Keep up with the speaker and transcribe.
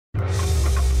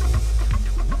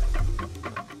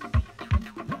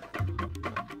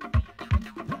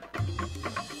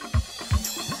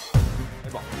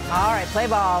All right, play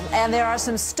ball. And there are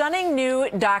some stunning new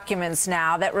documents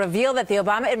now that reveal that the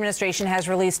Obama administration has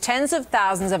released tens of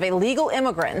thousands of illegal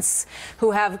immigrants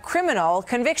who have criminal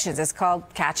convictions. It's called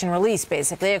catch and release,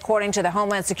 basically. According to the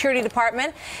Homeland Security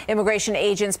Department, immigration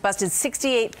agents busted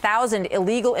 68,000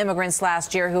 illegal immigrants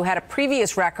last year who had a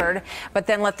previous record, but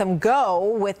then let them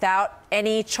go without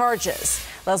any charges.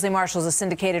 Leslie Marshall is a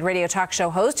syndicated radio talk show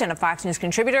host and a Fox News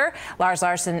contributor. Lars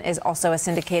Larson is also a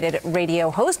syndicated radio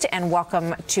host. And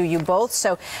welcome to you both.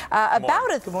 So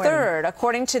about a third,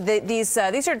 according to these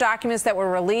are documents that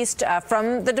were released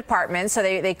from the department. So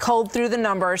they culled through the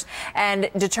numbers and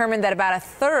determined that about a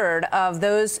third of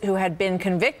those who had been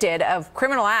convicted of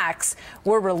criminal acts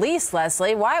were released.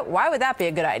 Leslie, why would that be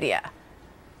a good idea?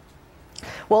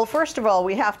 Well, first of all,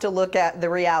 we have to look at the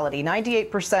reality.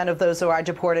 98% of those who are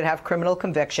deported have criminal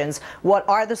convictions. What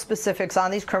are the specifics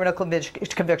on these criminal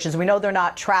convictions? We know they're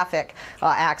not traffic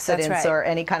accidents or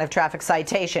any kind of traffic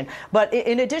citation. But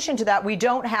in addition to that, we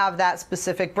don't have that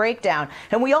specific breakdown.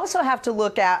 And we also have to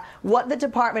look at what the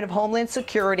Department of Homeland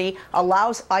Security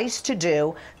allows ICE to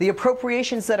do, the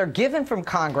appropriations that are given from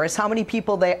Congress, how many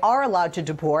people they are allowed to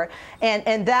deport,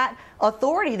 and that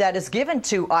authority that is given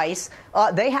to ICE,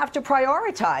 they have to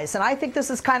prioritize. And I think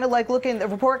this is kind of like looking at the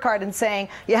report card and saying,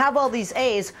 you have all these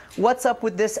A's, what's up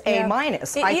with this A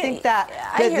minus? I think that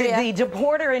the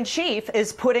deporter-in-chief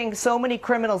is putting so many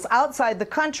criminals outside the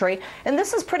country, and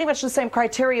this is pretty much the same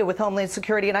criteria with Homeland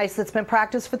Security and ICE that's been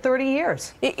practiced for 30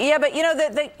 years. Yeah, but you know,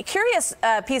 the curious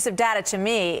piece of data to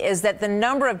me is that the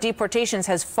number of deportations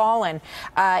has fallen,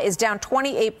 is down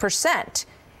 28%.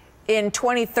 In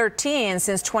 2013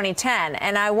 since 2010.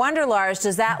 And I wonder, Lars,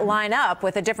 does that line up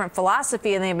with a different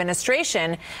philosophy in the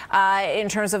administration in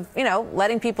terms of, you know,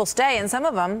 letting people stay? And some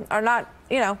of them are not,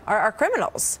 you know, are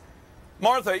criminals.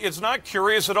 Martha, it's not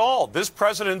curious at all. This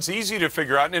president's easy to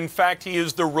figure out. In fact, he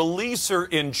is the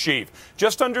releaser-in-chief.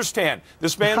 Just understand,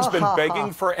 this man's been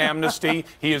begging for amnesty.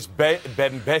 He has been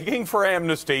begging for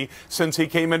amnesty since he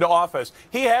came into office.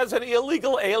 He has an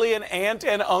illegal alien aunt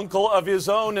and uncle of his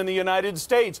own in the United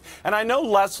States. And I know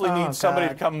Leslie needs somebody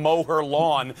to come mow her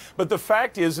lawn, but the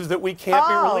fact is that we can't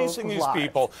be releasing these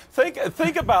people.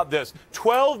 Think about this.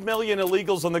 12 million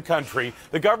illegals in the country.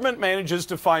 The government manages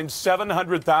to find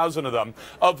 700,000 of them.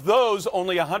 Of those,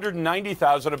 only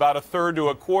 190,000, about a third to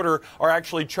a quarter, are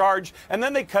actually charged, and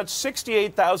then they cut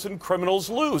 68,000 criminals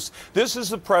loose. This is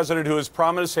the president who has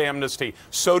promised amnesty.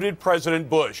 So did President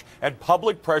Bush, and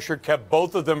public pressure kept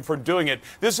both of them from doing it.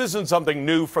 This isn't something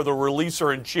new for the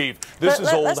releaser-in-chief. This is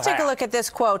old hat. Let's take a look at this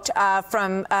quote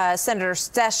from Senator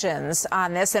Sessions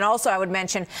on this. And also, I would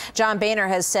mention, John Boehner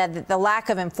has said that the lack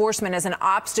of enforcement is an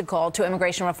obstacle to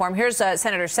immigration reform. Here's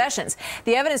Senator Sessions.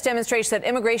 The evidence demonstrates that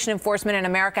immigration enforcement in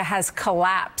America has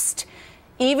collapsed.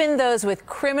 Even those with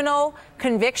criminal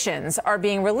convictions are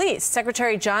being released.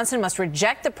 Secretary Johnson must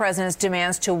reject the president's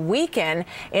demands to weaken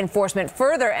enforcement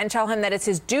further and tell him that it's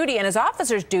his duty and his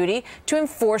officers' duty to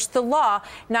enforce the law,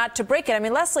 not to break it. I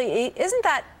mean, Leslie, isn't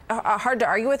that hard to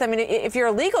argue with? I mean, if you're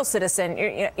a legal citizen,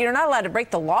 you're not allowed to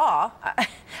break the law.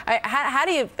 How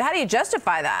do you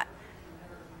justify that?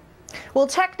 Well,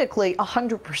 technically,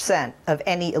 100% of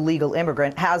any illegal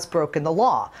immigrant has broken the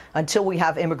law. Until we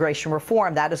have immigration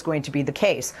reform, that is going to be the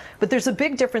case. But there's a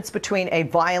big difference between a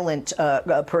violent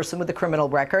person with a criminal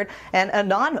record and a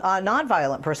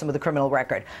non-violent person with a criminal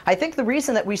record. I think the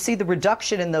reason that we see the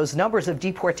reduction in those numbers of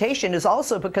deportation is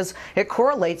also because it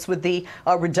correlates with the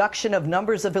reduction of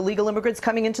numbers of illegal immigrants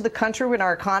coming into the country when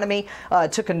our economy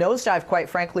took a nosedive, quite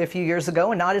frankly, a few years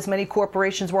ago, and not as many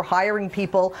corporations were hiring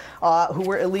people who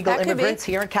were illegal immigrants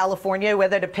here in California,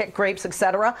 whether to pick grapes,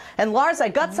 etc. And Lars, I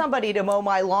got somebody to mow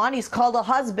my lawn. He's called a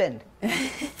husband.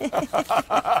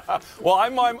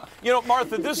 Well, you know,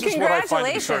 Martha, this is what I find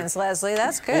absurd. Congratulations, Leslie.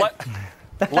 That's good.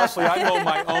 Leslie, I mow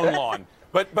my own lawn.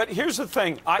 But here's the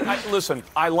thing. Listen,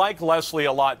 I like Leslie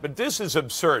a lot, but this is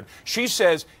absurd. She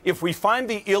says if we find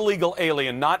the illegal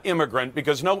alien, not immigrant,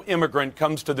 because no immigrant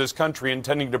comes to this country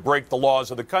intending to break the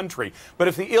laws of the country. But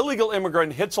if the illegal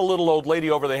immigrant hits a little old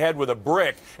lady over the head with a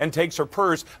brick and takes her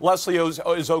purse, Leslie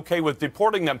is okay with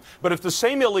deporting them. But if the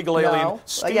same illegal alien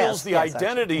steals the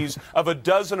identities of a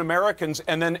dozen Americans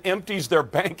and then empties their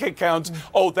bank accounts,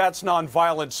 oh, that's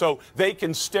nonviolent, so they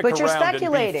can stick around and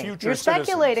be future citizens. You're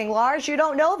speculating, Lars. You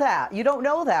don't know that. You don't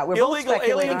know that. We're both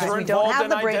speculating because we don't have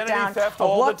the breakdown of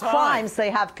what crimes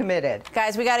they have committed.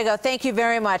 Guys, we got to go. Thank you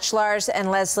very much, Lars and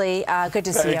Leslie. Good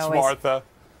to see you always. Thanks,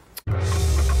 Martha.